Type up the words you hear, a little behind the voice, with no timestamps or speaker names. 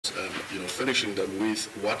finishing them with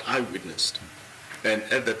what I witnessed. And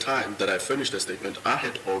at the time that I finished the statement, I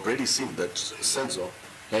had already seen that Senzo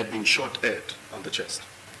had been shot at on the chest.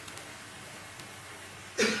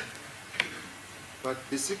 But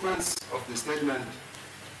the sequence of the statement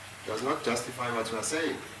does not justify what you are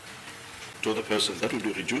saying. To the person, that will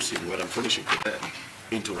be reducing what I'm finishing with them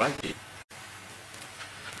into writing.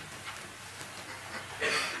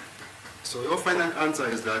 So your final answer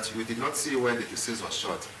is that you did not see where the deceased was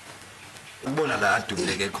shot.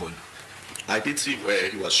 I did see where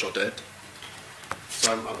he was shot at.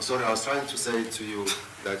 So I'm sorry, I was trying to say to you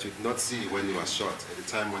that you did not see when he was shot at the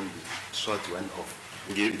time when the shot went off.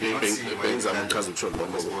 You did not see when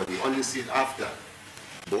he only see it after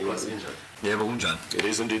he was injured. It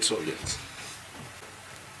is indeed so, yes.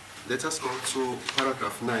 Let us go to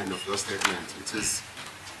paragraph 9 of your statement. It is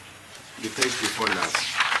the page before last.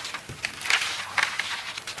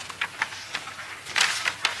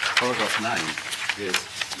 Paragraph 9? Yes,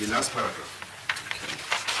 the last paragraph.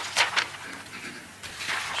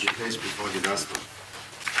 Okay. The page before the last one.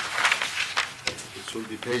 It should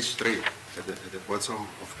be page 3, at the bottom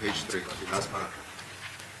of page 3, the last paragraph.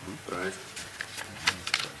 Right?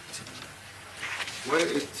 Where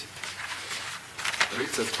it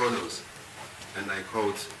reads as follows, and I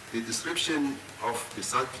quote, the description of the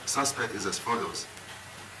suspect is as follows: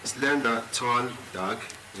 slender, tall, dark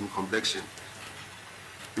in complexion,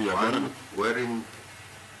 one wearing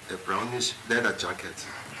a brownish leather jacket.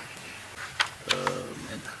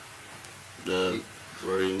 He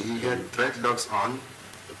had dreadlocks on.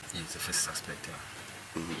 He's the first suspect, yeah.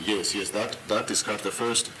 Yes, that describes the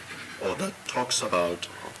first, or that talks about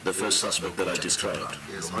the first suspect that I described.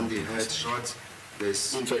 Yes, on the head short. In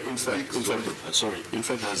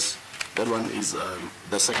fact, that one is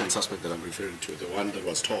the second suspect that I'm referring to, the one that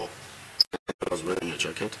was tall, that was wearing a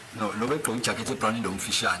jacket. No, jacket brown don't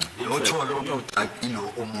fish on.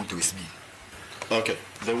 Okay,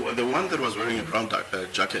 the one that was wearing a brown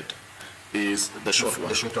jacket is the short one.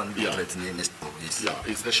 The short one, yeah. Yeah,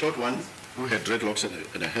 it's the short one who had dreadlocks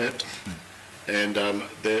in a head, and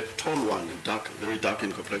the tall one, very dark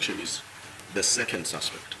in complexion, is the second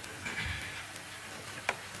suspect.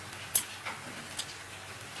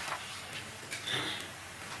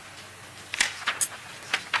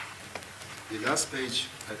 The last page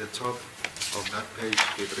at the top of that page,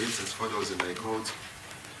 it reads as follows, and I quote,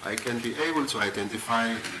 I can be able to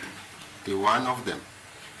identify the one of them.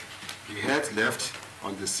 He had left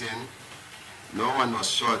on the scene. No one was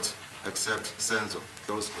shot except Senzo.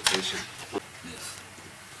 Close quotation. Yes.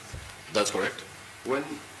 That's correct. When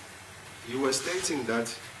you were stating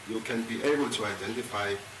that you can be able to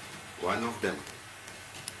identify one of them,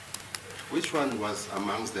 which one was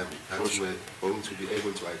amongst them that you were going to be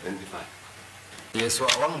able to identify? Yes, so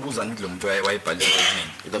now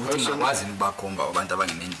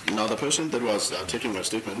the person that was taking my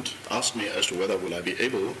statement asked me as to whether will I be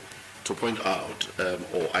able to point out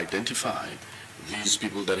or identify these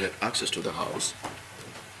people that had access to the house.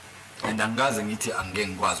 And I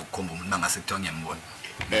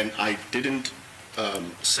didn't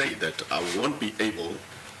say that I won't be able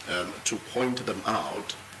to point them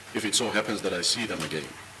out if it so happens that I see them again.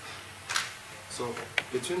 So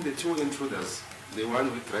between the two intruders, the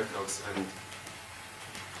one with dreadlocks and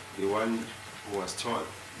the one who was tall,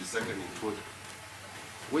 the second intruder,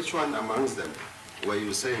 which one amongst them were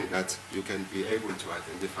you saying that you can be able to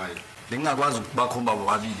identify?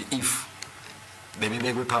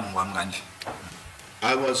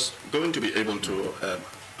 I was going to be able to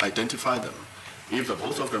identify them if the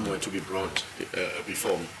both of them were to be brought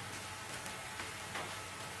before me.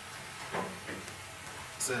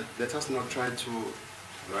 So let us not try to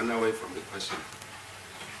run away from the question.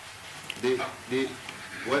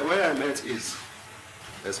 Where I'm at is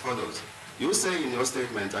as follows. You say in your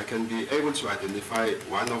statement, I can be able to identify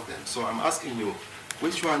one of them. So I'm asking you,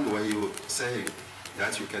 which one were you saying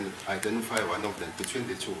that you can identify one of them between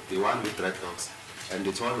the two, the one with dreadlocks and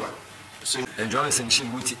the tall one? And John is saying,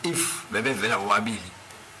 if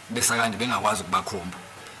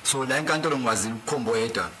so the encounter was in combo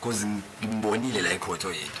because in Bonile like what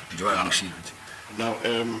now,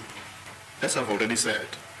 as I've already said,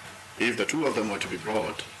 if the two of them were to be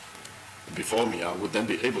brought before me, I would then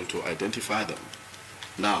be able to identify them.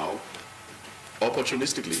 Now,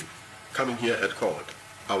 opportunistically, coming here at court,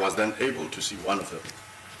 I was then able to see one of them,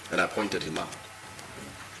 and I pointed him out.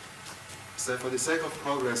 So for the sake of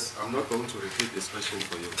progress, I'm not going to repeat this question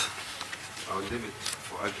for you. I'll leave it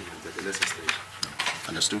for argument at the lesser stage.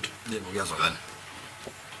 Understood?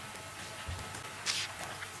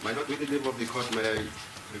 My Lord, with the name of the court, may I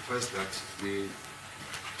request that the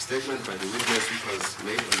statement by the witness, which was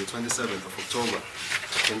made on the 27th of October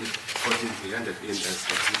 2014, be handed in as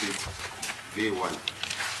Exhibit V1.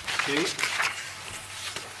 Okay.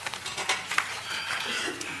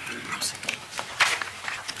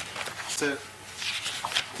 Sir,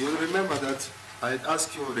 you'll remember that I had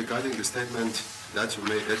asked you regarding the statement that you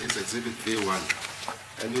made, that is Exhibit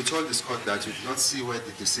V1, and you told this court that you did not see where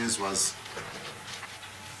the deceased was.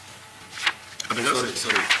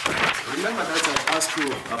 Sorry. Remember that I asked you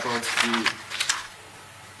about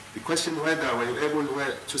the question whether were you able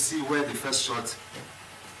to see where the first shot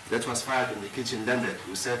that was fired in the kitchen landed.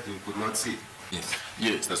 You said you could not see. Yes.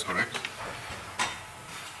 Yes, that's correct.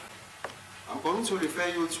 I'm going to refer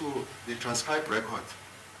you to the transcribed record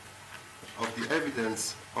of the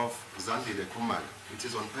evidence of Nxumalo Khumalo. It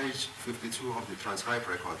is on page 52 of the transcribed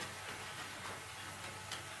record.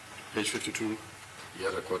 Page 52. Yeah,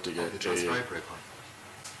 record again. The transcribed record.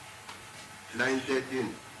 Line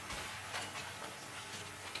 13.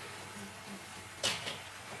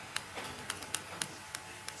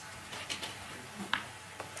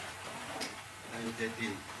 Line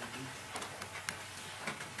 13.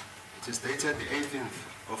 It is dated the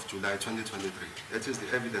 18th of July 2023. That is the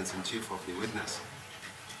evidence in chief of the witness.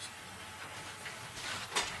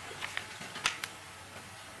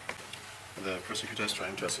 The prosecutor is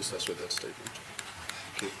trying to assist us with that statement.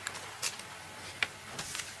 Okay.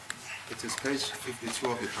 It is page 52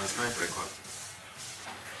 of the transcribed record.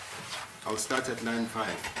 I'll start at line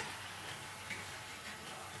 5.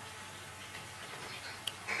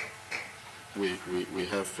 We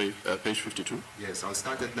have page 52. Yes, I'll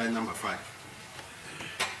start at line number 5.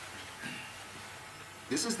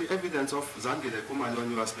 This is the evidence of Nxumalo Khumalo when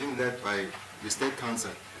he was being led by the State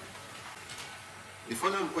Council. The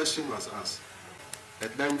following question was asked.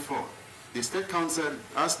 At line 4, the State Council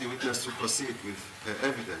asked the witness to proceed with her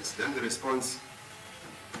evidence. Then the response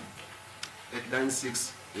at line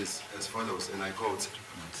 6 is as follows, and I quote,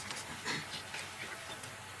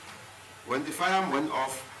 "When the firearm went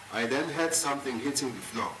off, I then heard something hitting the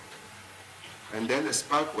floor. And then a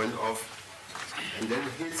spark went off, and then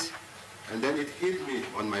it hit me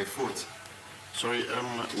on my foot." Sorry,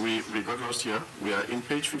 we got lost here. We are in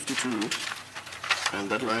page 52, and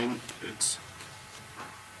that line,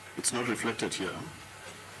 it's not reflected here.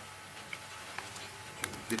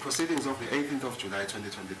 The proceedings of the 18th of July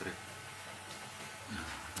 2023.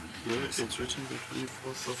 Yeah, it's written the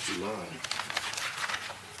 24th of July.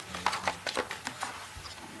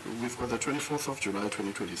 We've got the 24th of July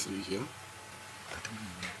 2023 here.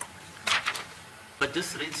 But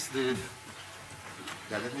this reads the...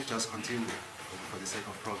 Yeah, let me just continue for the sake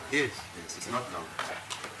of progress. Yes. Yes, it's not long.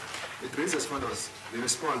 It reads as follows. The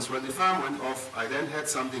response: "When the firearm went off, I then heard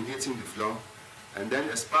something hitting the floor, and then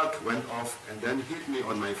a spark went off and then hit me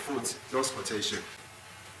on my foot." Close quotation.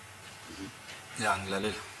 Yeah,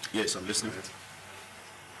 ngilalela. Yes, I'm listening.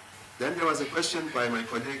 Then there was a question by my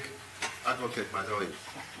colleague, Advocate Maloy.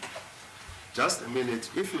 Just a minute.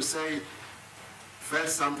 If you say felt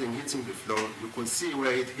something hitting the floor, you could see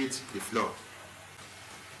where it hit the floor.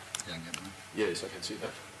 Yeah, ngiyabona. Yes, I can see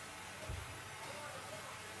that.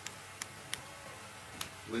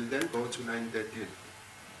 We'll then go to line 13.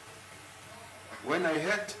 When I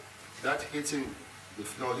heard that hitting the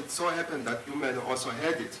floor, it so happened that Tumelo also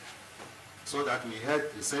heard it, so that we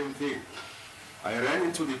heard the same thing. I ran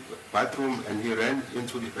into the bathroom and he ran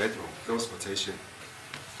into the bedroom. Close quotation.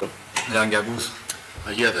 Yeah, ngiyakuzwa.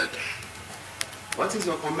 I hear that. What is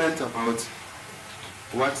your comment about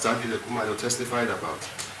what Nxumalo Khumalo testified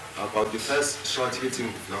about the first shot hitting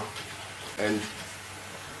the floor and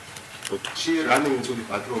she running into the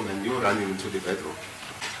bathroom and you running into the bedroom?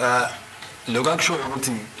 Lokho akushoyo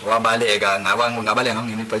ukuthi wabaleka ngabaleka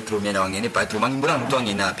ngangena ibedroom yena wangena ibedroom angibona ukuthi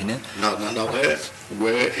wangenaphi ne. Now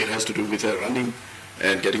where it has to do with her running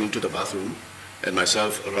and getting into the bathroom and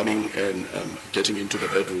myself running and getting into the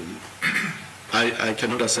bedroom, I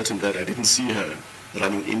cannot ascertain that. I didn't see her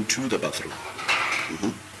running into the bathroom.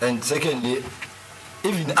 And secondly,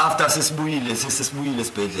 even after sesibuyile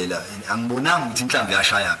esibhedlela angibonanga ukuthi inhlamvu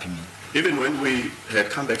yashaya phi mina. Even when we had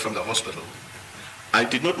come back from the hospital, I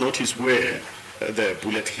did not notice where the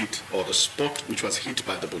bullet hit or the spot which was hit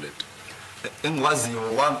by the bullet. Engikwaziyo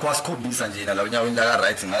kwasikhombisa nje la unyaweni la ka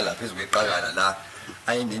right ngala phezulu kweqakala la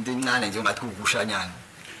ayinento encane nje ngathi kuvushanyana.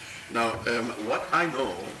 Now, what I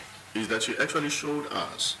know is that she actually showed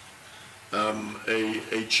us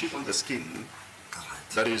a chip on the skin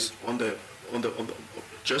that is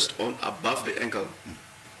just above the ankle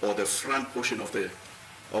or the front portion of the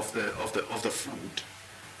foot,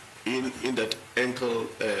 in that ankle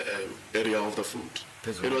area of the foot.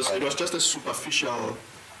 It was just a superficial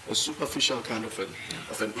a superficial kind of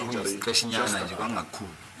an injury,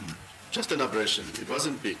 just an abrasion. It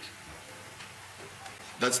wasn't big.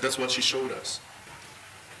 That's what she showed us.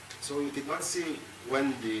 So you did not see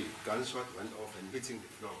when the gunshot went off and hitting the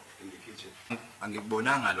floor in the kitchen? I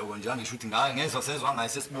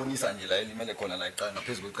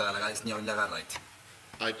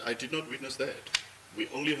did not witness that. We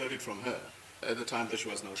only heard it from her at the time that she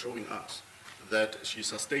was now showing us that she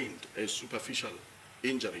sustained a superficial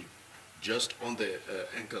injury just on the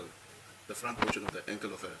ankle, the front portion of the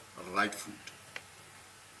ankle of her right foot.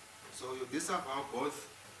 So you disavow both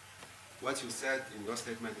what you said in your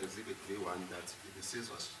statement, Exhibit B1, that the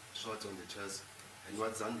deceased was shot on the chest, and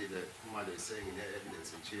what Kelly Khumalo is saying in her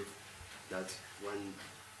evidence in chief, that when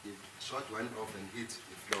the shot went off and hit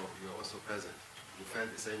the floor, you were also present. You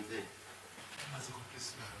felt the same thing. I don't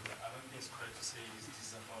think it's correct to say he's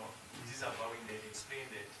disavowing that. Explain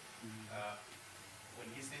that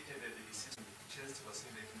when he stated that the deceased on the chest was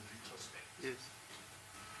saying that in retrospect. Yes.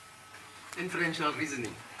 Inferential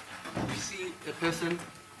reasoning. You see a person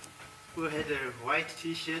who had a white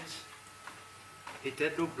t-shirt, it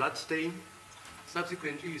had no blood stain.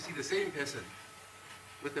 Subsequently, you see the same person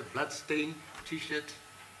with a blood stained t-shirt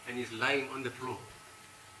and he's lying on the floor.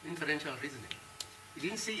 Inferential reasoning. You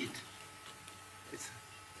didn't see it. It's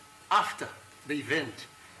after the event.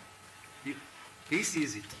 He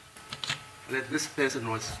sees it, that this person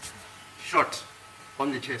was shot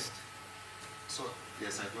on the chest. So,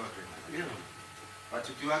 yes, I do agree. Yeah. But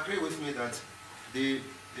do you agree with me that the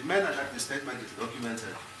manner that the statement is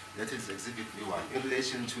documented, that is Exhibit B1, in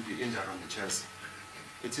relation to the injury on the chest,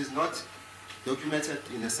 it is not documented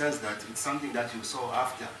in the sense that it's something that you saw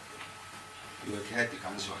after you had the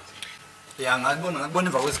gunshot? Yeah, ngibona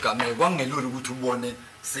emva kwesigameko kwangelula ukuthi ubone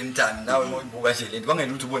same time nawe ngoyibuka nje lento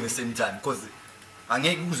kwangelula ukuthi ubone same time because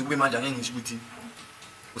angeke kuze kube manje angeke ngisho ukuthi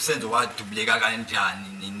usenzo wadubuleka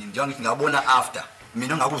kanjani njengokuthi ngabona after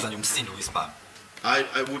mina ngakuzwa nje umsindo wesibhamu.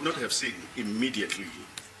 I would not have seen immediately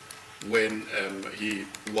when he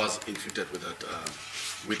was inflicted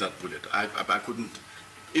with that bullet. I couldn't.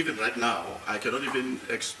 Even right now, I cannot even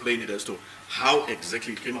explain it as to how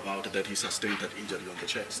exactly it came about that he sustained that injury on the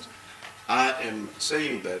chest. I am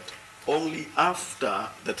saying that only after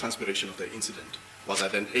the transpiration of the incident was I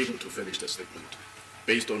then able to finish the statement,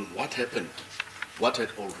 based on what happened, what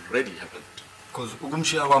had already happened. Because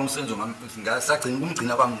ukumshiya kwami Senzo ngasagcina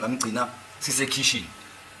ukumgcina kwami ngamgcina sise kitchen.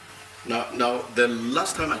 Now the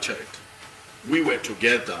last time I checked, we were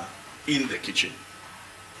together in the kitchen.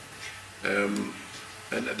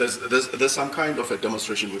 And there's some kind of a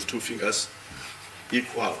demonstration with two fingers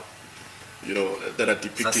equal, you know, that are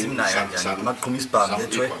depicting some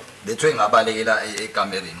equal. That's why ngabalekela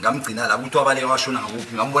ekamereni ngamgcina la ukuthi wabaleka washona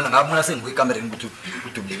ngakuphi ngambona sengikwekamereni ukuthi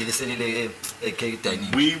udubulekile selele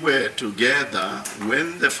dining. We were together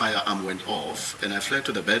when the firearm went off, and I fled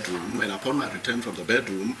to the bedroom, and upon my return from the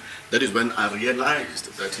bedroom, that is when I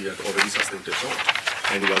realized that he had already sustained a shot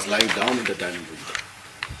and he was lying down in the dining room.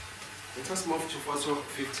 Let us move to photo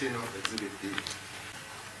 15 of Exhibit D.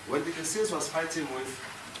 When the deceased was fighting with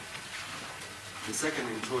the second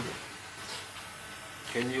intruder,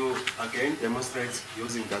 can you again demonstrate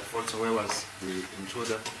using that photo? Where was the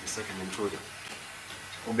intruder, the second intruder?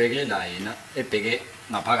 Ubeke la yena ebheke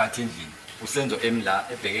ngaphakathi endlini. Usenzo emla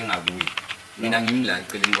ebheke ngakuyi. Mina ngimla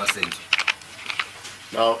eceleni kwaSenzo.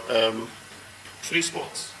 Now, 3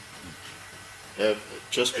 spots have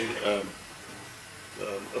just been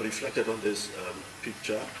reflected on this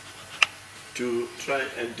picture to try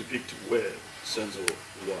and depict where Senzo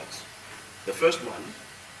was. The first one,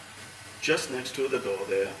 just next to the door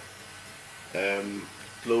there,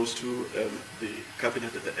 close to the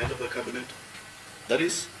cabinet, at the end of the cabinet. That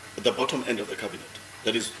is at the bottom end of the cabinet.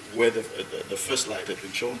 That is where the first light had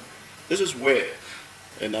been shown. This is where,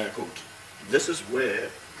 and I quote, this is where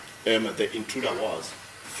the intruder was,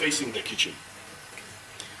 facing the kitchen.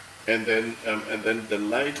 And then the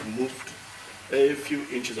light moved a few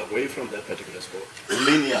inches away from that particular spot,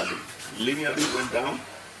 linearly went down,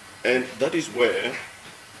 and that is where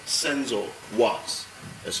Senzo was.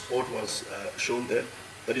 A spot was shown there.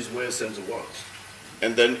 That is where Senzo was.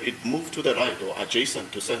 And then it moved to the right, or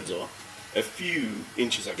adjacent to Senzo, a few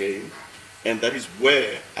inches again, and that is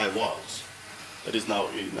where I was. That is now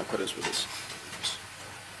in accordance with this.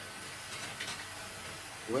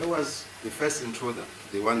 Where was the first intruder,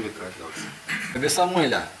 the one with dreadlocks? Ebe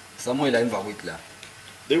Samuela emva kwethu la.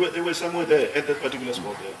 They were somewhere there at that particular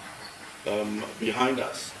spot there, behind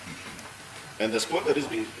us. And the spot that is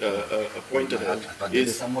being pointed at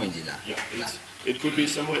is, it could be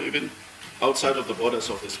somewhere even outside of the borders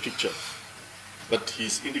of this picture. But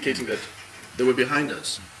he's indicating that They were behind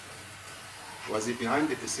us. Was he behind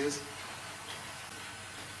the deceased?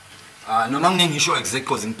 Noma ngingisho exact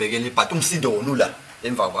cause ngibhekele but umsindo wonula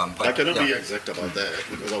emva kwami. I cannot be exact about that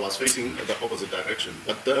because I was facing the opposite direction.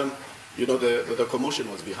 But you know, the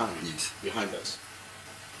commotion was behind us.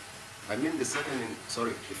 I mean the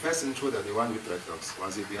first intruder, the one with dreadlocks,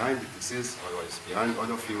 was he behind the deceased or was behind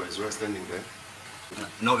all of you as you were standing there?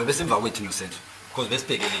 No, bebesemva kwethu noSenzo. Because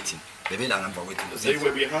besibhekele thina. Bebelanga emva kwethu noSenzo. They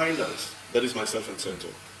were behind us. That is myself and Senzo.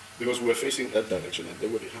 Because we were facing that direction and they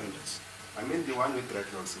were behind us. I mean the one with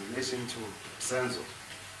dreadlocks in relation to Senzo.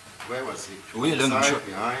 Where was he? Side,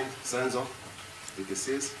 behind Senzo, the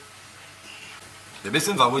deceased?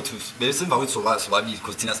 Bebesemva kwethu sobabili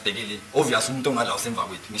because thina sibhekele obvious umuntu ongala usemva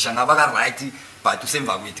kwethu. Ngisho ngaba ka right but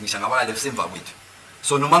usemva kwethu, ngisho ngaba ka left usemva kwethu.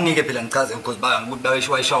 So noma ngike phela ngichaze because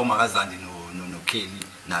bayishwa uMakazandi no Kelly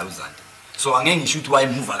nayo uZandi. So angeke ngisho ukuthi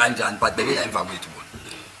wayemuva kanjani but bebela emva kwethu bona.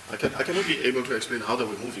 I cannot be able to explain how they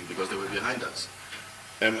were moving because they were behind us.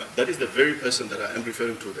 That is the very person that I am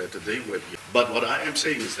referring to that they were behind. But what I am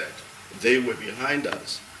saying is that they were behind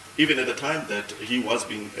us. Even at the time that he was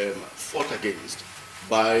being fought against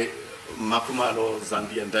by Nxumalo,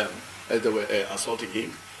 Zandi and them, as they were assaulting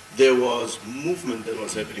him, there was movement that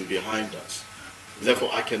was happening behind us.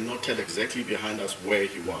 Therefore, I cannot tell exactly behind us where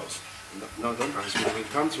he was. No, don't ask me. We'll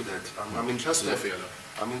come to that. I'm interested.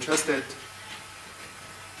 I'm interested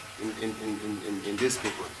in these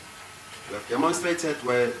people. We have demonstrated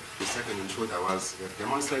where the second intruder was. We have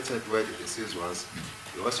demonstrated where the deceased was.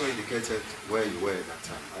 You also indicated where you were at that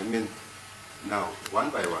time. I mean, now,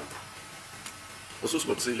 one by one. In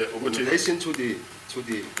relation to the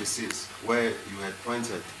deceased, where you had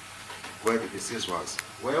pointed where the deceased was,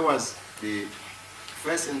 where was the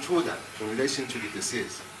first intruder in relation to the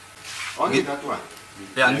deceased? Only that one.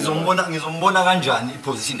 Yeah, ngizombona kanjani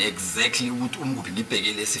iposition exactly ukuthi umkuphi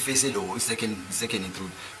ngibhekele siface lo second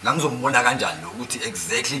intruder. La ngizombona kanjani lo ukuthi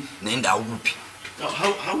exactly nendawo kuphi. Now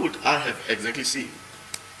how would I have exactly seen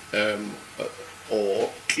or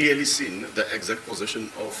clearly seen the exact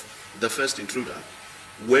position of the first intruder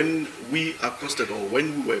when we accosted or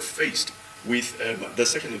when we were faced with the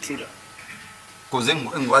second intruder? Because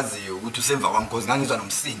engikwaziyo ukuthi usemva kwami because ngangizwa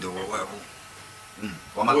nomsindo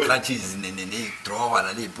wama-clutches ne-drawer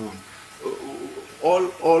naley'puni.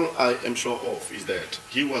 All I am sure of is that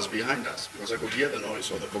he was behind us because I could hear the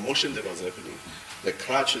noise or the commotion that was happening. The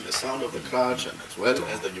clutch, the sound of the clutch, and as well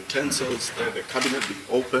as the utensils, the cabinet being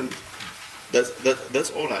opened.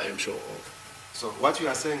 That's all I am sure of. So what you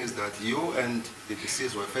are saying is that you and the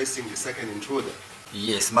deceased were facing the second intruder?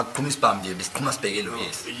 Yes,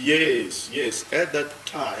 yes. At that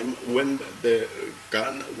time, when the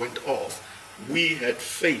gun went off, we had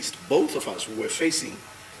faced, both of us were facing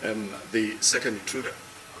the second intruder.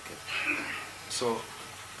 Okay. So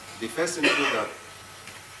the first intruder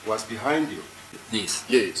was behind you? Yes.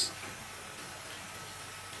 Yes.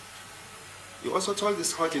 You also told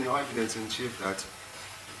this court in your evidence in chief that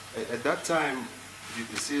at that time the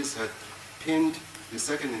deceased had pinned the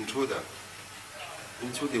second intruder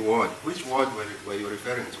into the wall. Which wall were you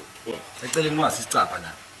referring to?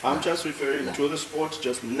 I'm just referring to the spot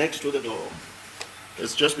just next to the door.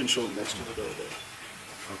 It's just been shown next to the door there.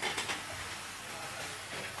 Okay.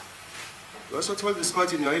 You also told this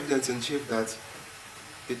court in your evidence in chief that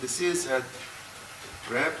the deceased had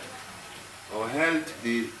grabbed or held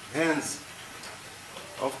the hands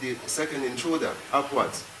of the second intruder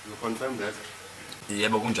upwards. You confirm that?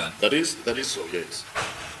 That is so, yes.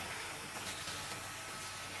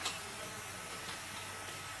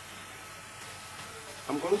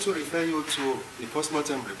 I'm going to refer you to the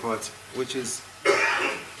postmortem report, which is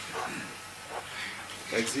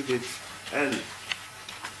Exhibit L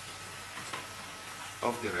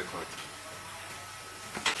of the record.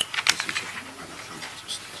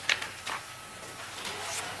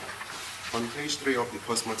 On page 3 of the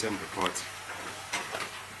postmortem report,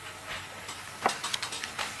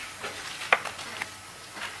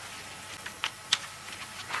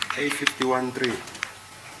 A51.3.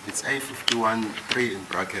 It's A51.3 in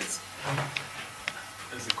brackets.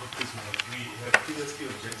 As a court we have previously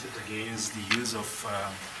objected against the use of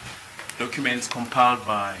documents compiled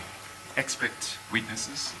by expert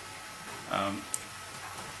witnesses. And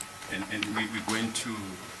we're going to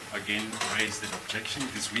again raise that objection.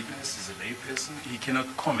 This witness is a lay person. He cannot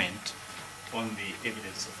comment on the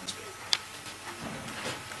evidence of his witness.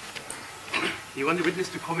 You want the witness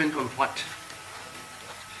to comment on what?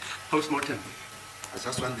 Post-mortem. I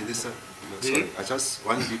just want the listen. Sorry, I just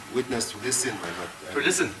want the witness to listen. To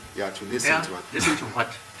listen? Yeah, to listen to what? Listen to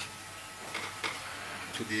what?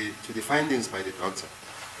 To the findings by the doctor.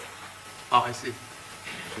 Oh, I see.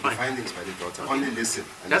 to the findings by the doctor. Only listen.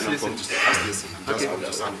 And Just then listen. Just listen. I'm just going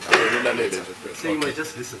to sum it up. So you must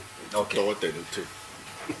just listen. Okay.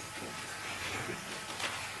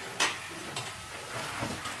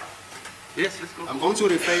 Yes, let's go. I'm going to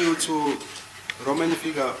refer you to Roman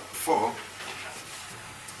figure 4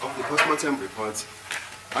 of the postmortem report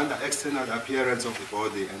under external appearance of the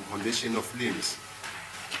body and condition of limbs.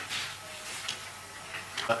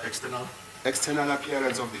 External? External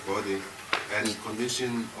appearance of the body and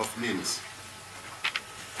condition of limbs.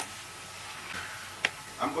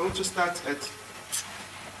 I'm going to start at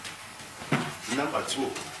number 2.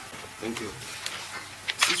 Thank you.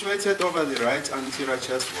 Situated over the right anterior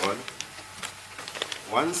chest wall,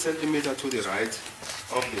 1 centimeter to the right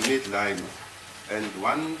of the midline and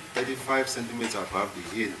 135 centimeter above the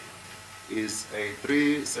heel is a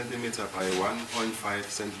 3 centimeter by 1.5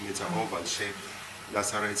 centimeter oval shaped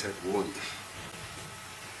lacerated wound.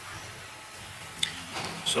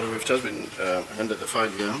 So we've just been handed the file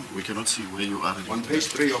here. We cannot see where you are. On page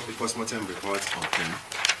 3 of the postmortem report. Okay.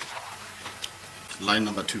 Line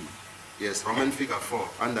number 2. Yes, Roman figure 4,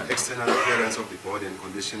 under external appearance of the body and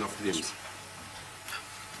condition of limbs.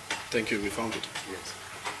 Thank you, we found it. Yes.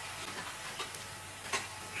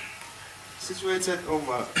 Situated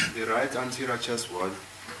over the right anterior chest wall,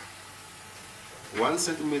 1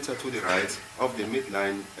 centimeter to the right of the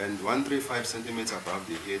midline and 135 centimeter above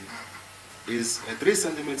the heel is a 3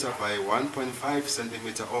 centimeter by 1.5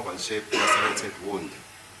 centimeter oval shaped lacerated wound.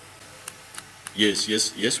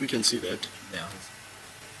 Yes, we can see that. Yeah.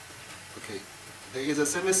 Okay. There is a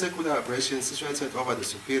semicircular abrasion situated over the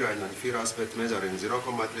superior and inferior aspect measuring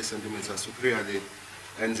 0.3 centimeter superiorly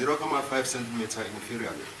and 0.5 centimeter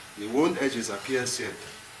inferiorly. The wound edges appear shaped,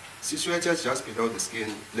 situated just below the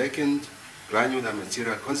skin, blackened granular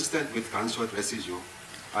material consistent with gunshot residue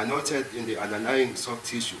are noted in the underlying soft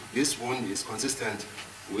tissue. This wound is consistent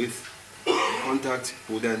with contact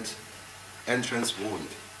bullet entrance wound.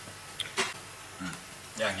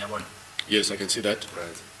 Yeah, yeah, one. Yes, I can see that.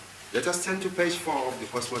 Right. Let us turn to page 4 of the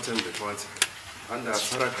postmortem report under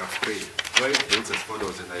paragraph 3, where it reads as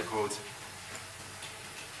follows, and I quote,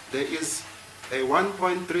 there is a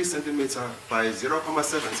 1.3 centimeter by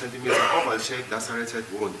 0.7 centimeter oval shaped lacerated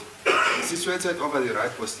wound situated over the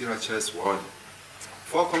right posterior chest wall,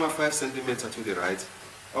 4.5 centimeter to the right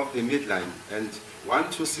of the midline and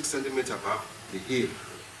 1.26 centimeter above the heel.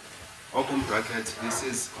 Open bracket, this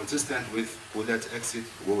is consistent with bullet exit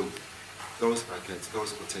wound. Close bracket,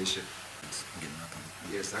 close quotation.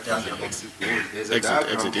 Yes, that is the exit wound. There's a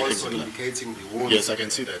diagram also indicating the wounds. Yes, I can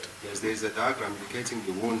see that. Yes, there's a diagram indicating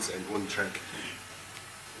the wounds and wound track.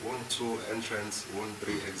 Wound 2 entrance, wound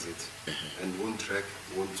 3 exit, and wound track,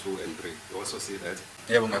 wound 2 and 3. You also see that?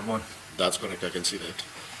 Yeah, That's correct, I can see that.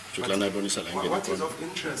 What is of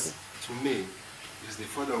interest to me is the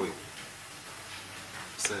following.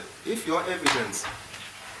 So, if your evidence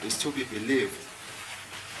is to be believed,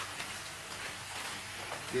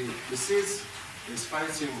 the deceased is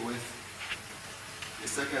fighting with the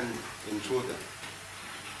second intruder.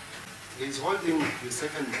 He's holding the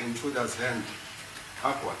second intruder's hand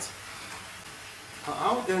upwards.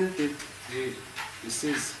 How then did the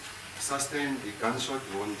deceased sustain the gunshot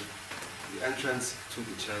wound, the entrance to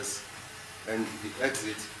the chest, and the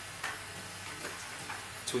exit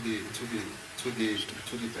to the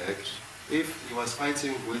back, if he was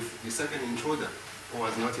fighting with the second intruder who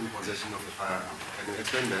was not in possession of the firearm? Can you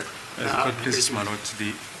explain that? Please, Nxumalo,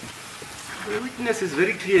 the witness is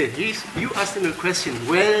very clear. You asked him a question,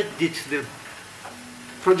 where did the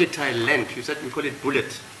projectile land? You said we call it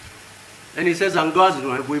bullet. And he says,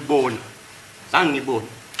 we born. I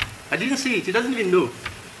didn't see it, he doesn't even know.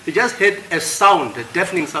 He just heard a sound, a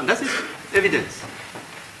deafening sound. That's his evidence.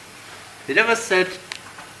 He never said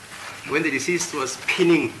when the deceased was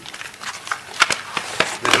pinning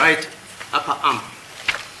the right upper arm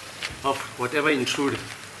of whatever intruder,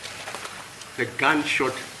 the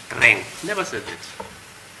gunshot rang. Never said that.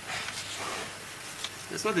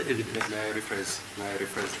 That's not the evidence. May I rephrase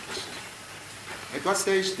the question? At what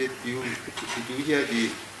stage did you hear the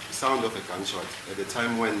sound of a gunshot at the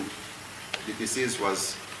time when the deceased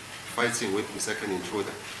was fighting with the second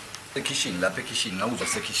intruder? The kitchen,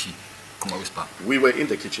 We were in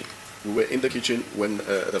the kitchen. We were in the kitchen when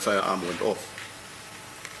the firearm went off.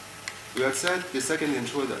 You had said the second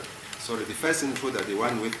intruder, sorry, the first intruder, the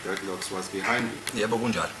one with dreadlocks, was behind you. Yeah, but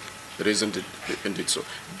It isn't indeed so.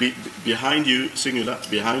 Behind you, singular,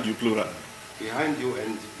 behind you, plural. Behind you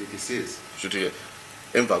and the deceased. Should you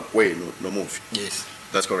no move? Yes.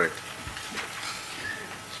 That's correct.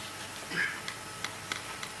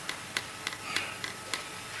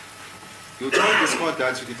 You told the squad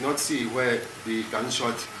that you did not see where the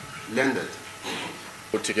gunshot landed.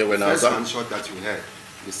 When The I was first gunshot that you had,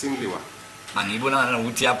 the single one. Angibonanga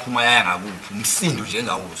ukuthi yaphuma yaya ngakuphi umsindo nje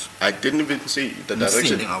engawuzwa. I didn't even see the Umsindo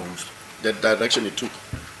direction. engawuzwa. The direction it took.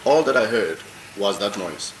 All that I heard was that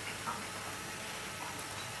noise.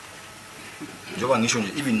 Njoba ngisho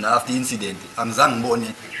nje even after incident angizange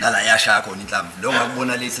ngibone nala yashaya khona inhlamvu. Lo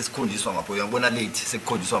ngakubona lesi sikhondiswa ngaphoya ngibona late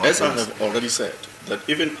sekukhondiswa As I ngaphoya. have already said, that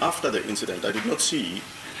even after the incident, I did not see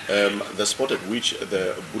the spot at which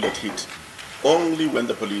the bullet hit. Only when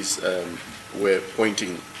the police were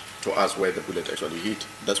pointing to us where the bullet actually hit,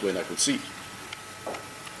 that's when I could see.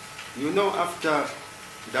 You know, after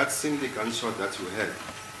that single gunshot that you had,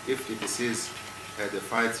 if the deceased had a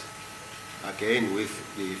fight again with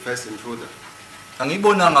the first intruder,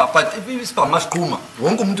 Angibonanga but if isibhama siqhuma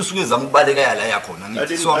wonke umuntu usuke ezama ukubaleka yala yakhona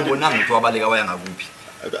ngithi so angibonanga ukuthi wabaleka waya ngakuphi.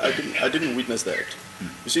 I didn't witness that.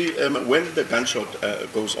 You see, when the gunshot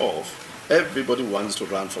goes off, everybody wants to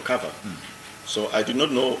run for cover. So I did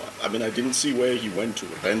not know, I mean, I didn't see where he ran to.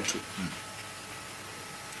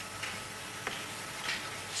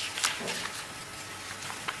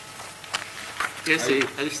 Yes,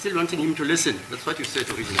 I still wanting him to listen. That's what you said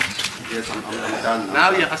originally. yes, I'm done.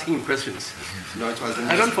 Now you're asking him questions. No, it was in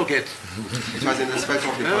I don't forget. It was in respect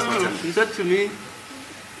of the No, postmortem. he said to me,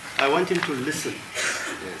 I want him to listen.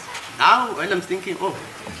 Yes. Now, when I'm thinking, oh,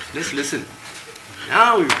 let's listen.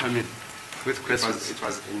 Now you come in with questions. It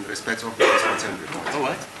was in respect of the postmortem report. Oh,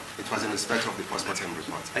 what? It was in respect of the postmortem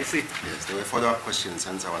report. I see. Yes, there were follow-up questions,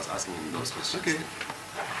 hence I was asking him those questions. Okay.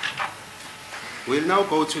 We'll now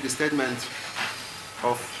go to the statement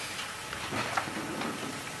of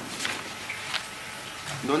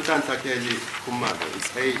Kelly Khumalo.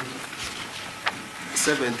 It's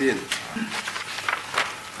A17.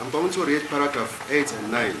 I'm going to read paragraph 8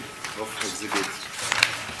 and 9 of Exhibit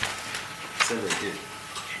 17.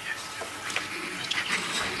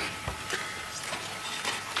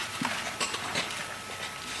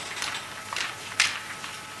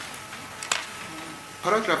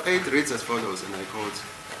 Paragraph 8 reads as follows, and I quote,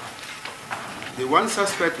 "The one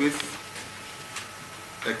suspect with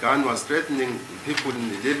a gun was threatening people in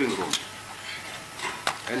the living room,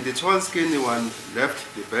 and the tall, skinny one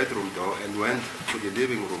left the bedroom door and went to the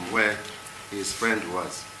living room where his friend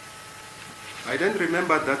was. I then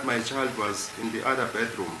remembered that my child was in the other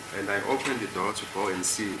bedroom, and I opened the door to go and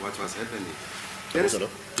see what was happening.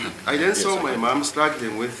 I then saw my mom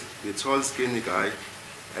struggling with the tall, skinny guy,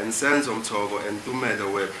 and Senzo Meyiwa and Tumelo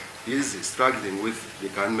were busy struggling with the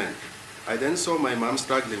gunman. I then saw my mom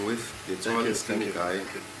struggling with the tall, skinny guy,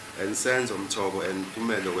 and Senzo Meyiwa and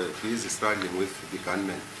Tumelo were busy struggling with the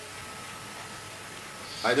gunman.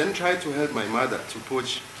 I then tried to help my mother to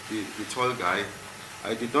push the tall guy.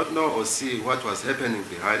 I did not know or see what was happening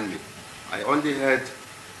behind me. I only heard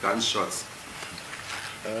gunshots."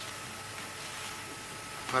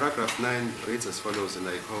 Paragraph 9 reads as follows, and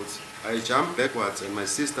I quote, "I jumped backwards and my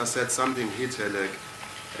sister said something hit her leg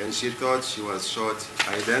and she thought she was shot.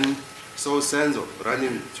 I then saw Senzo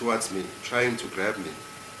running towards me, trying to grab me.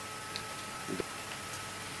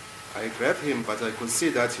 I grabbed him, but I could see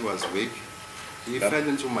that he was weak. He fell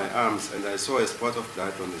into my arms and I saw a spot of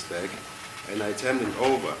blood on his back, and I turned him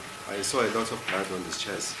over. I saw a lot of blood on his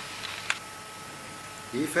chest.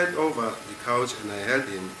 He fell over the couch and I held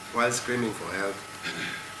him while screaming for help.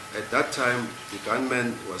 At that time, the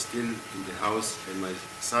gunman was still in the house and my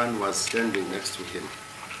son was standing next to him.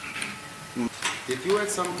 Did you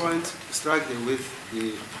at some point struggle with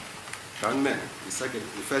the gunman,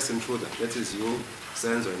 the first intruder, that is you,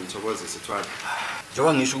 Senzo, and Thokoza Sitwala?"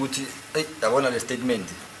 Njoba ngisho ukuthi yabona le statement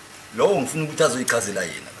lo ngifuna ukuthi azoyichazela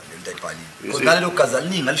yena lento ayibhalile. Because nalelo gazi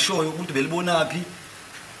aliningi alishoyo ukuthi belibonaphi.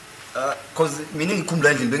 Because mina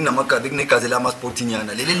ngikhumbula endlini bekunamagazi bekunegazi lama sporting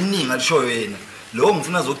yana leli liningi alishoyo yena. Lo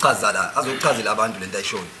ngifuna azochazela abantu lento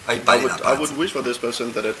ayishoyo ayibhale lapha. I would wish for this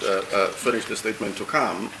person that had finished the statement to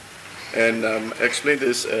come and explain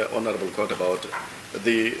this honorable court about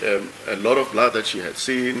the a lot of blood that she had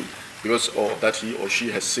seen, because or that he or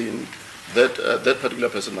she has seen. That that particular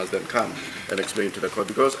person must then come and explain to the court,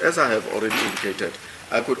 because as I have already indicated,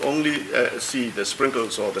 I could only see the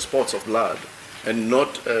sprinkles or the spots of blood and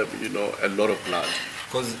not a lot of blood.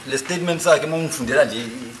 Because the statement sakhe mangifundela nje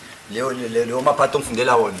leyo maphathi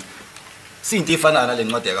ongifundela wona sinto ifana nale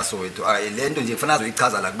ncwadi yakaSoweto lento nje kufanele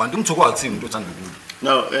azoyichaza la kubantu umthoko akusizi umuntu othanda ukudla.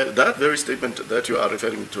 Now that very statement that you are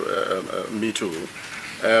referring to me to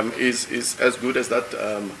is as good as that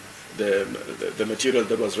the material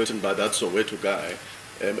that was written by that Soweto guy,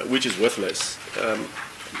 which is worthless,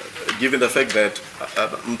 given the fact that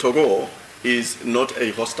Mtogo is not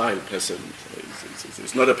a hostile person.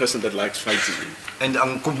 It's not a person that likes fighting. And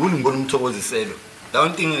angikhumbuli ngibona umthokoziselo. La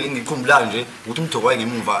nto ngikhumbulayo nje ukuthi umthoko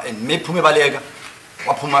ngemuva and mephume baleka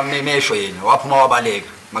waphuma mesho yena waphuma wabaleka.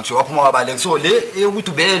 Makusho waphuma wabaleka. So le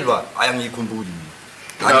ukuthi ubelwa ayangikhumbuli.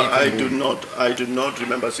 No, I do not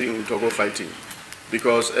remember seeing Togo fighting,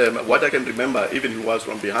 because what I can remember, even he was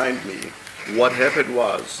from behind me. What happened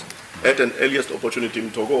was, at an earliest opportunity,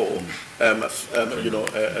 Togo,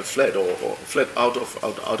 fled or fled out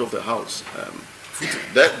of the house.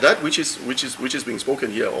 That which is being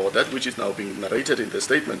spoken here, or that which is now being narrated in the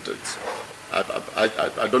statement,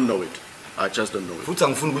 I don't know it. I just don't know it.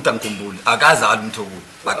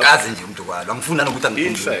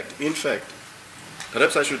 In fact.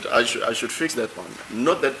 Perhaps I should fix that one.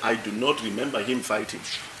 Not that I do not remember him fighting.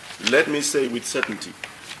 Let me say with certainty,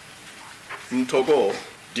 Ntogo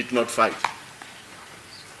did not fight.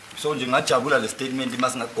 So njengajabula le statement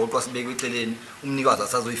masingaqoqwa sibeke eceleni umnikazi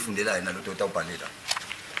asazoyifundela yena lo doda ubhalela.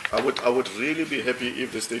 I would really be happy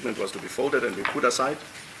if the statement was to be folded and be put aside.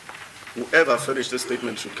 Whoever finished this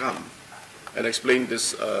statement should come and explain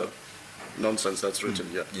this nonsense that's written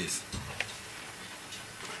here. Yes.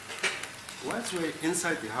 Whilst we were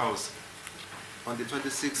inside the house on the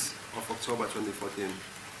 26th of October 2014,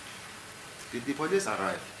 did the police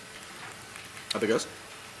arrive? I beg yours?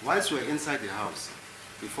 Whilst we were inside the house,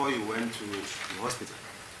 before you went to the hospital,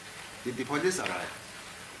 did the police arrive?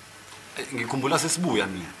 Ngikhumbula sesibuya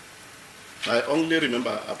mina. I only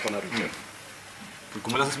remember upon a return.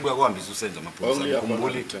 Ngikhumbula sesibuya kuhambisa uSenzo amaphoyisa.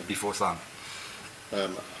 Ngikhumbuli before some.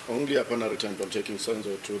 Only upon a return from taking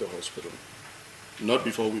Senzo to the hospital. Not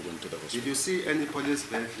before we went to the hospital. Did you see any police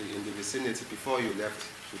vehicle in the vicinity before you left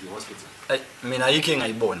to the hospital?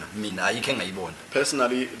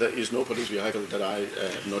 Personally, there is no police vehicle that I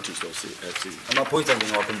noticed or have seen.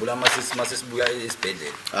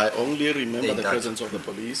 I only remember the presence of the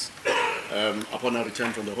police upon our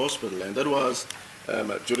return from the hospital, and that was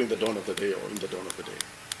during the dawn of the day or in the dawn of the day.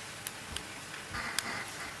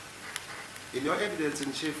 In your evidence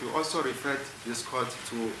in chief, you also referred this court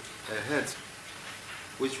to a head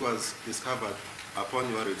which was discovered upon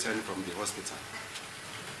your return from the hospital.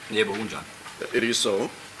 It is so.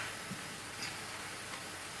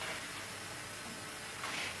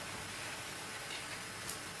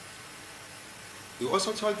 You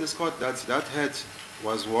also told this court that that head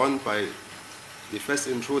was worn by the first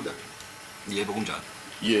intruder.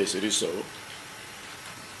 Yes, it is so.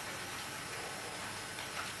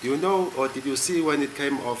 Do you know, or did you see when it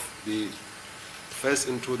came off the first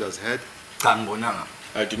intruder's head?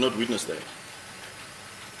 I did not witness that.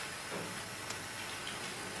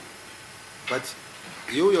 But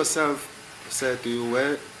you yourself said, do you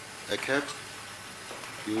wear a cap?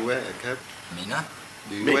 Do you wear a cap? Mina?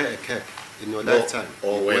 Do you wear a cap in your lifetime?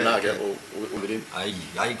 Or when I get I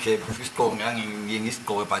cap.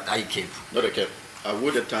 But I cap. Not a cap. I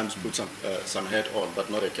would at times put some hat on, but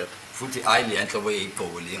not a cap. Not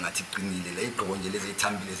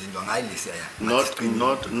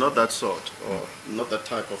that sort, or not that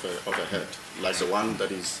type of a hat, like the one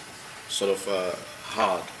that is sort of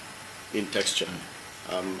hard in texture.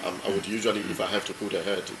 I would usually, if I have to put a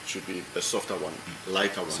hat, it should be a softer one,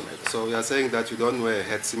 lighter one. So you are saying that you don't wear a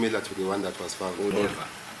hat similar to the one that was found?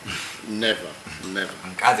 Never.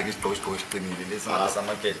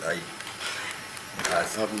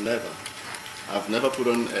 I've never put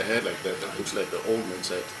on a hat like that that looks like the old man's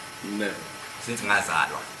hat. Never.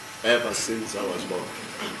 Ever since I was born.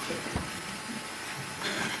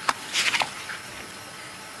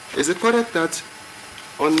 Is it correct that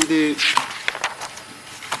on the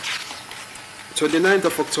 29th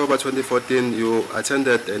of October 2014, you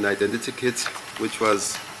attended an identity kit which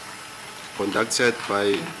was conducted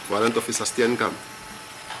by Warrant Officer Steenkamp?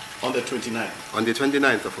 On the 29th? On the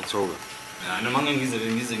 29th of October.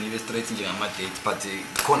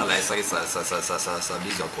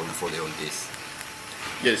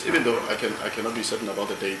 Yes, even though I cannot be certain about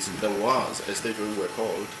the dates, there was a state when we were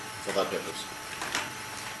called for that purpose.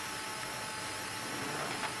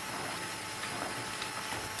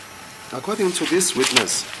 According to this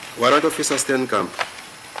witness, Warrant Officer Steenkamp,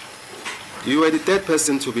 you were the third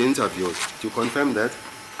person to be interviewed. Do you confirm that?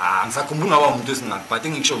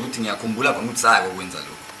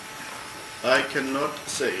 I cannot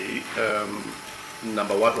say,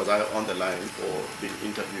 number one, was I on the line for being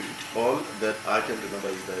interviewed. All that I can remember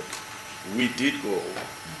is that we did go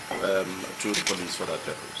to the police for that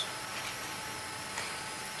purpose.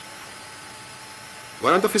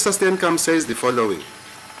 Warrant Officer Steenkamp says the following.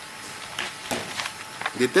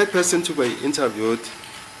 The third person to be interviewed,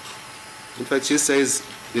 in fact, she says,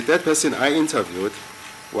 the third person I interviewed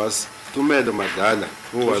was Tumelo Madlala,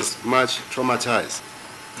 who was much traumatized.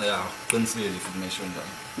 Yeah, consider information.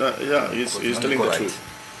 No, yeah, he's telling the truth.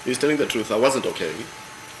 He's telling the truth. I wasn't okay.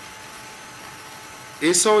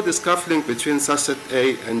 He saw the scuffling between suspect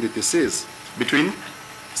A and the deceased. Between?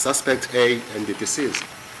 Suspect A and the deceased.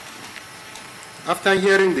 After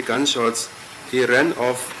hearing the gunshots, he ran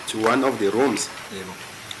off to one of the rooms.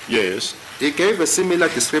 Yes. He gave a similar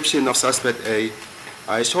description of suspect A.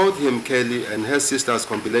 I showed him Kelly and her sister's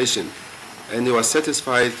compilation, and he was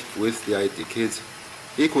satisfied with the ID kit.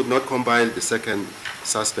 He could not compile the second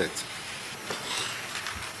suspect.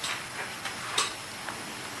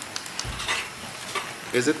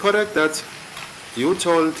 Is it correct that you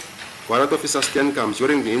told Warrant Officer Stenkamp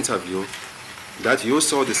during the interview that you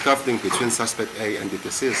saw the scuffling between suspect A and the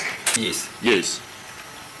deceased? Yes. Yes.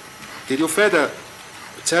 Did you further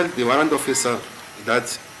tell the warrant officer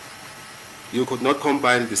that you could not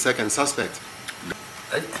compile the second suspect?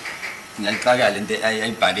 Ngiyaqala lento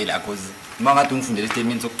ayibhalela because mangathi ungifundele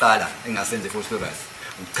statement sokuqala engasenze phosphorus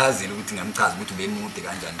uchazelile ukuthi ngamchaza ukuthi ubemude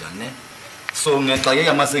kanjani njani ne so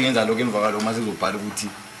ngiyaxakeka mase ngenza lokho emva kwalo mase ngizobhala ukuthi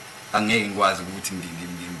angeke ngikwazi ukuthi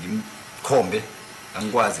ngimkhombe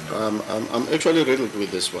angikwazi. I'm actually riddled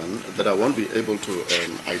with this one that I won't be able to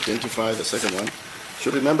identify the second one.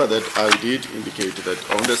 Should remember that I did indicate that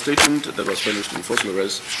on the statement that was finished in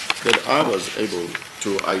Fossilores that I was able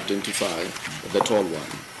to identify the tall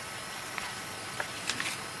one.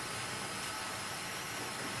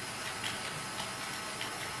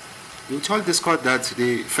 You told this court that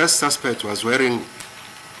the first suspect was wearing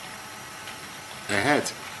a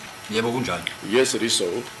hat. Yes, it is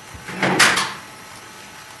so.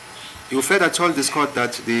 You further told this court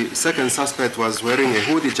that the second suspect was wearing a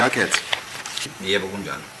hoodie jacket.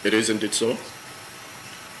 It is indeed so.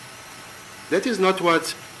 That is not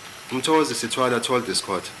what Mthokozi Sithwala told this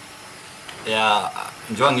court. Yeah,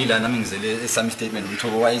 njengoba ngila nami ngizele esami statement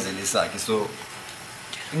Mthoko wayizele sakhe so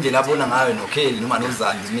indlela abona ngayo noKelly noma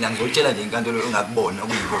noZandi mina ngizotshela nje inkantolo engakubona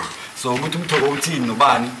kuyikho so ukuthi Mthoko uthini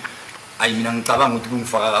nobani ayi mina ngicabanga ukuthi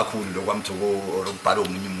kungifaka kakhulu lokwamthoko orokubhala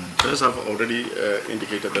omunye umuntu. First, I've already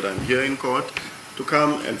indicated that I'm here in court to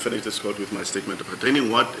come and finish this court with my statement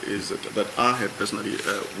pertaining what is it that I have personally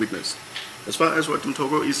witnessed. As far as what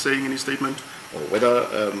Mthoko is saying in his statement, or whether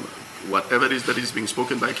whatever it is that is being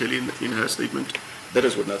spoken by Kelly in her statement, that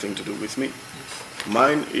has got nothing to do with me. Yes.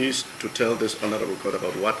 Mine is to tell this honorable court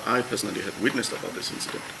about what I personally have witnessed about this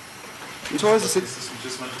incident. Just want to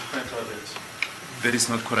point out that that is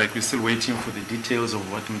not correct. We're still waiting for the details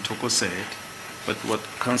of what Mthoko said, but what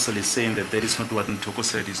counsel is saying that is not what Mthoko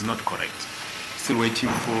said is not correct. Still waiting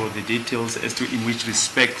for the details as to in which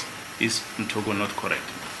respect is Mthoko not correct.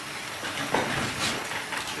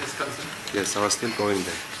 Yes, counsel. Yes, I was still going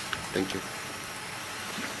there. Thank you.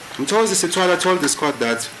 Mthokozi Sithwala told this court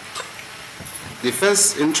that the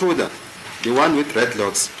first intruder, the one with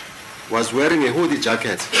dreadlocks, was wearing a hoodie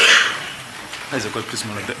jacket.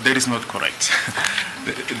 That is not correct.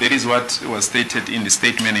 That is what was stated in the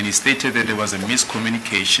statement, and he stated that there was a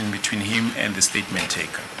miscommunication between him and the statement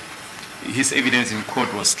taker. His evidence in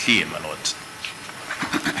court was clear, my lord.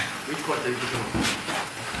 Which court are you talking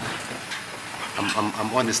about?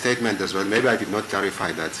 I'm on the statement as well. Maybe I did not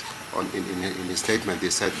clarify that. In his statement, he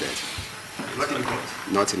said that. Not in court?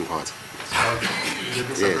 Not in court. You've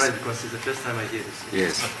been surprised because it's the first time I hear this.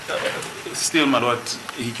 Yes. Still, my lord,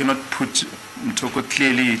 he cannot put, Mthoko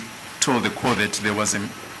clearly told the court that there was a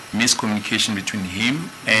miscommunication between him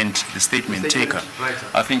and the statement taker.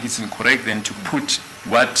 Right. I think it's incorrect then to put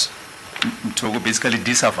what Mthoko basically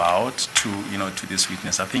disavowed to this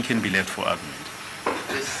witness. I think can be left for argument.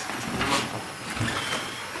 Yes.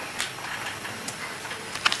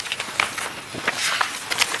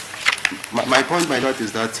 My point, my lord,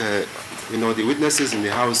 is that the witnesses in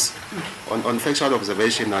the house on factual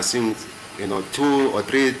observation are seeing 2 or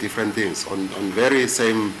 3 different things on very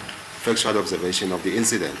same factual observation of the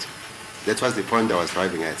incident. That was the point I was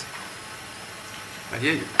driving at. I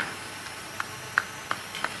hear you.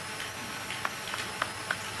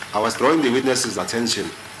 I was drawing the witnesses' attention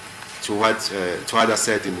to what Twada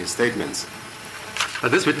said in his statements.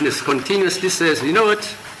 But this witness continuously says, you know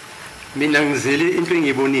what? Mina ngizele into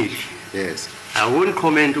engiyibonile. Yes. I won't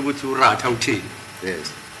comment ukuthi uratha uthini.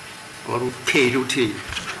 Yes. Or upheli uthini.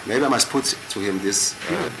 Maybe I must put to him this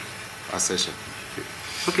assertion.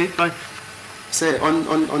 Okay, fine. Say,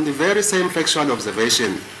 on the very same factual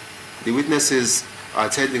observation, the witnesses are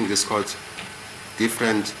telling this court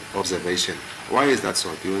different observation. Why is that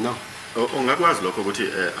so? Do you know? Ungakwazi lokho ukuthi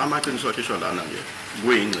amaqiniso akhishwa lana nje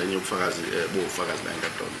kuyingxenye yobufakazi bofakazi la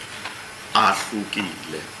enkantolo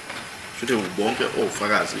ahlukile. Futhi bonke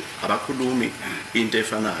ofakazi abakhulumi into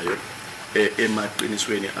efanayo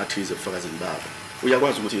emaqinisweni athize ebufakazini babo.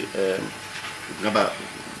 Uyakwazi ukuthi ngaba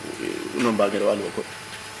unombangela walokho.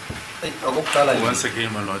 Once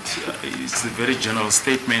again, my lord, it's a very general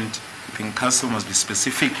statement. I think counsel must be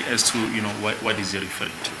specific as to what is he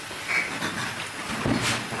referring to.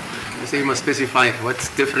 So you must specify what's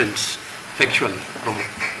different factually from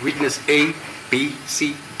witness A, B,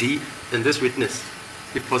 C, D, and this witness,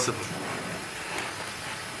 if possible.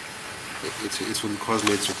 It will cause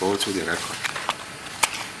me to go to the record.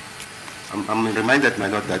 I'm reminded, my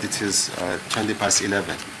lord, that it is 20 past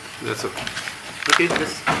 11. That's okay. Okay,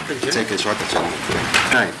 let's continue. Take a shorter channel.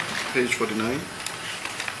 9. Page 49.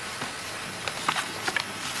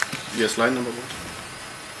 Yes, line number what?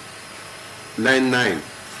 Line 9.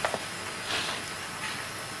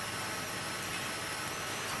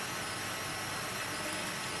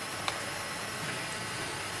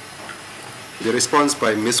 The response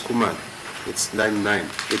by Ms. Khumalo, it's line 9.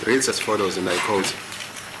 It reads as follows, and I quote,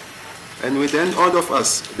 "And we then, all of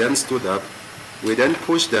us then stood up. We then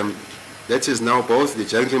pushed them, that is now both the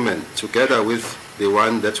gentlemen, together with the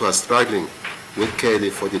one that was struggling with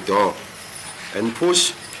Kelly for the door, and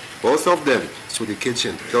pushed both of them to the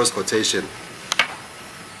kitchen," close quotation.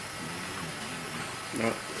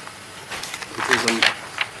 No. It is on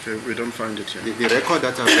Okay, we don't find it here. the record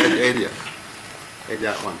that I read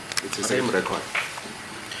earlier on. It's the same record.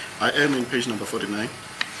 I am in page number 49.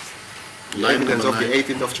 The Line evidence number of the 9.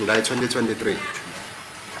 18th of July 2023.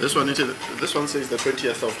 This one says the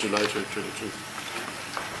 20th of July 2022.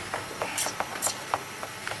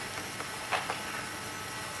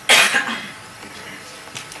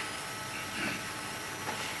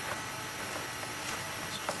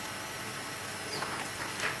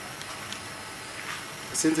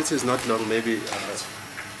 Since it is not long, maybe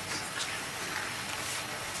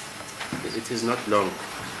it is not long.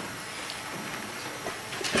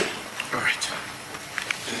 All right.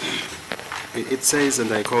 It says,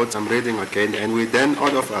 and I quote, I'm reading again, "And we then,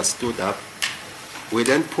 all of us, stood up. We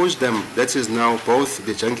then pushed them, that is now both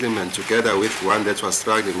the gentlemen, together with one that was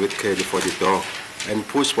struggling with Kelly for the door, and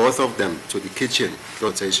pushed both of them to the kitchen,"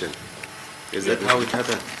 quotation. Is that how it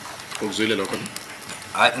happened? Uzwile lokho?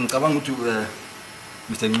 Ngicabanga ukuthi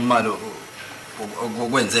Mr. Nxumalo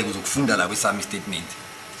okwenzeka uzokufunda la kwesami statement.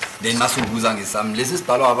 Then masubuza ngesami lesi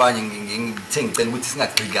sibhalwa abanye ngithe ngicela ukuthi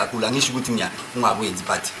singagciki kakhulu angisho ukuthi ungakwenzi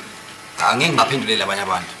but angeke ngaphendulela abanye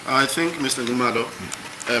abantu. I think, Mr. Nxumalo,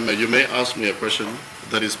 you may ask me a question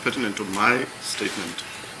that is pertinent to my statement.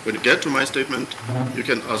 When you get to my statement, you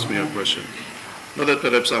can ask me a question. Not that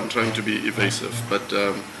perhaps I'm trying to be evasive, but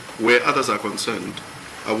where others are concerned,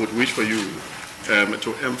 I would wish for you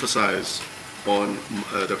to emphasize on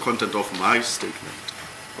the content of my statement.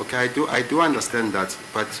 Okay, I do understand that,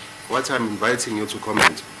 but what I'm inviting you to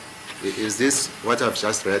comment, is this what I've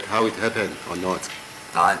just read, how it happened or not?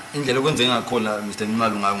 Indlela okwenzeka ngakhona Mr.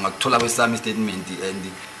 Nxumalo ngakuthola kwesami statement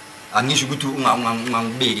and angisho ukuthi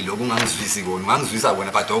ungangibeki lokho ungangizwisi kona ungangizwisa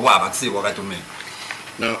kona but okwaba kusiko kade umele.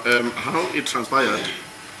 Now, how it transpired,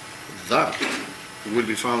 that will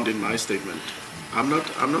be found in my statement. I'm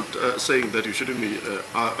not saying that you shouldn't be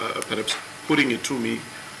perhaps putting it to me,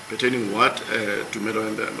 pertaining what Tumelo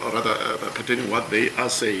or rather pertaining what they are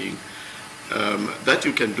saying, that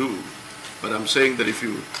you can do. But I'm saying that if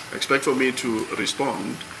you expect for me to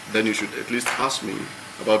respond, then you should at least ask me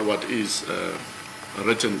about what is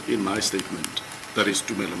written in my statement. That is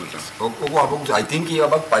Tumelo Madlala. I think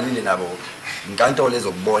abakubhalile nabo inkantolo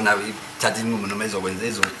ezokubona ithatha inqumo noma ezokwenza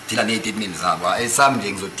ezodila ney'statement zabo esami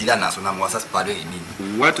nje ngizodila naso nami wasasibhalwe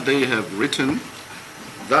yimini. What they have written,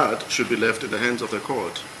 that should be left in the hands of the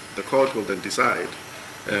court. The court will then decide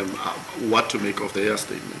what to make of their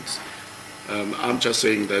statements. I'm just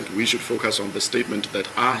saying that we should focus on the statement that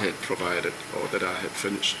I had provided or that I had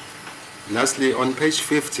finished. Lastly, on page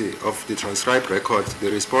 50 of the transcribed record,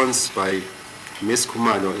 the response by Ms.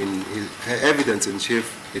 Khumalo in her evidence in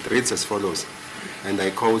chief, it reads as follows, and I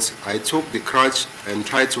quote, "I took the crutch and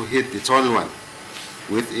tried to hit the tall one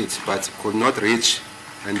with it, but could not reach.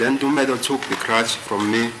 And then Tumelo took the crutch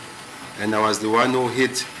from me, and I was the one who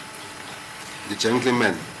hit the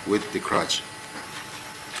gentleman with the crutch."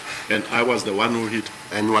 And I was the one who hit.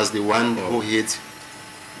 And was the one who hit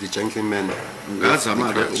the gentleman with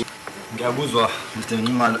the crutch. Ngiyabuzwa Mr.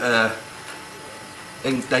 Nxumalo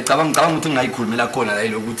ngicabanga ukuthi ngayikhulumela khona la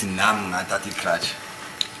lokuthi nami ngathatha icrutch.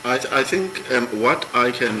 I think what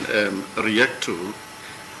I can react to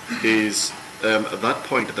is that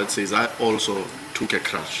point that says I also took a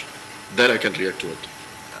crutch. That I can react to it.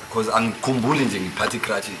 Because angikhumbuli nje ngiphatha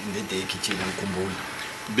icrutch in the day kitchen angikhumbuli.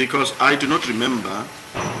 Because I do not remember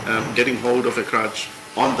getting hold of a crutch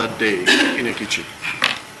on that day in a kitchen.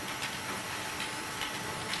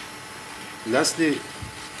 Lastly,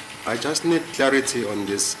 I just need clarity on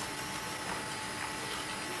this.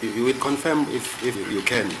 You will confirm if you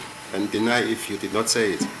can and deny if you did not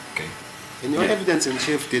say it. Okay. In your evidence in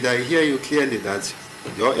chief, did I hear you clearly that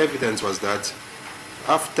your evidence was that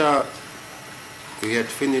after you had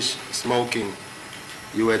finished smoking,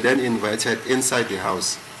 you were then invited inside the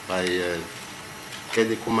house by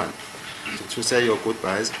Kelly Khumalo to say your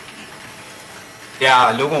goodbyes?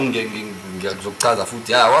 Yeah, lokho ngizokuchaza futhi.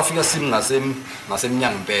 Yeah, wafika simi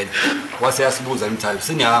ngasemnyango impela. Wase yasibuza imthathu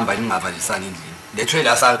sinihamba ningavalisani endlini. The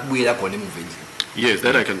trailer sabuye khona emuva endlini. Yes,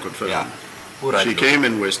 that I can confirm. Yeah. Right, she came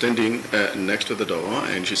and we're standing next to the door,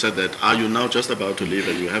 and she said that, are you now just about to leave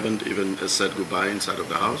and you haven't even said goodbye inside of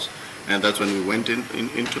the house? And that's when we went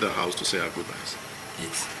into the house to say our goodbyes.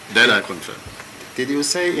 Yes. That I confirm. Did you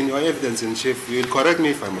say in your evidence in chief, you will correct me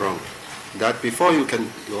if I'm wrong, that before you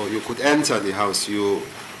could enter the house, you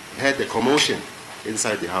had a commotion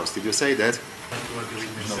inside the house? Did you say that?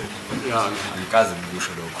 No. Yeah.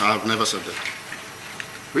 I've never said that.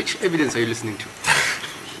 Which evidence are you listening to?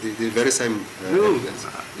 The very same No, evidence.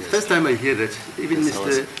 Yes. first time I hear that. Even Yes,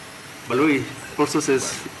 Mr. Baloi also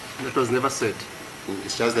says that was never said.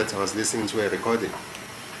 It's just that I was listening to a recording.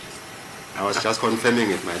 I was just confirming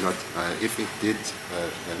it might not, if it did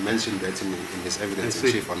mention that in his evidence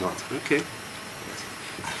in chief or not. Okay.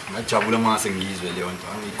 Ngajabula mase ngizwe leyo nto.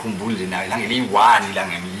 Ngikhumbule nayo la ngeli1 la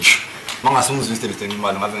ngisho. Mangasungizwe Mr.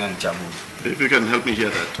 Nxumalo ngabe ngijabula. If you can help me hear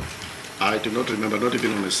that. I do not remember, not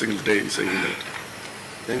even on a single day, saying that.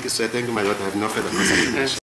 Thank you, sir. Thank you, my lord. I have no further questions.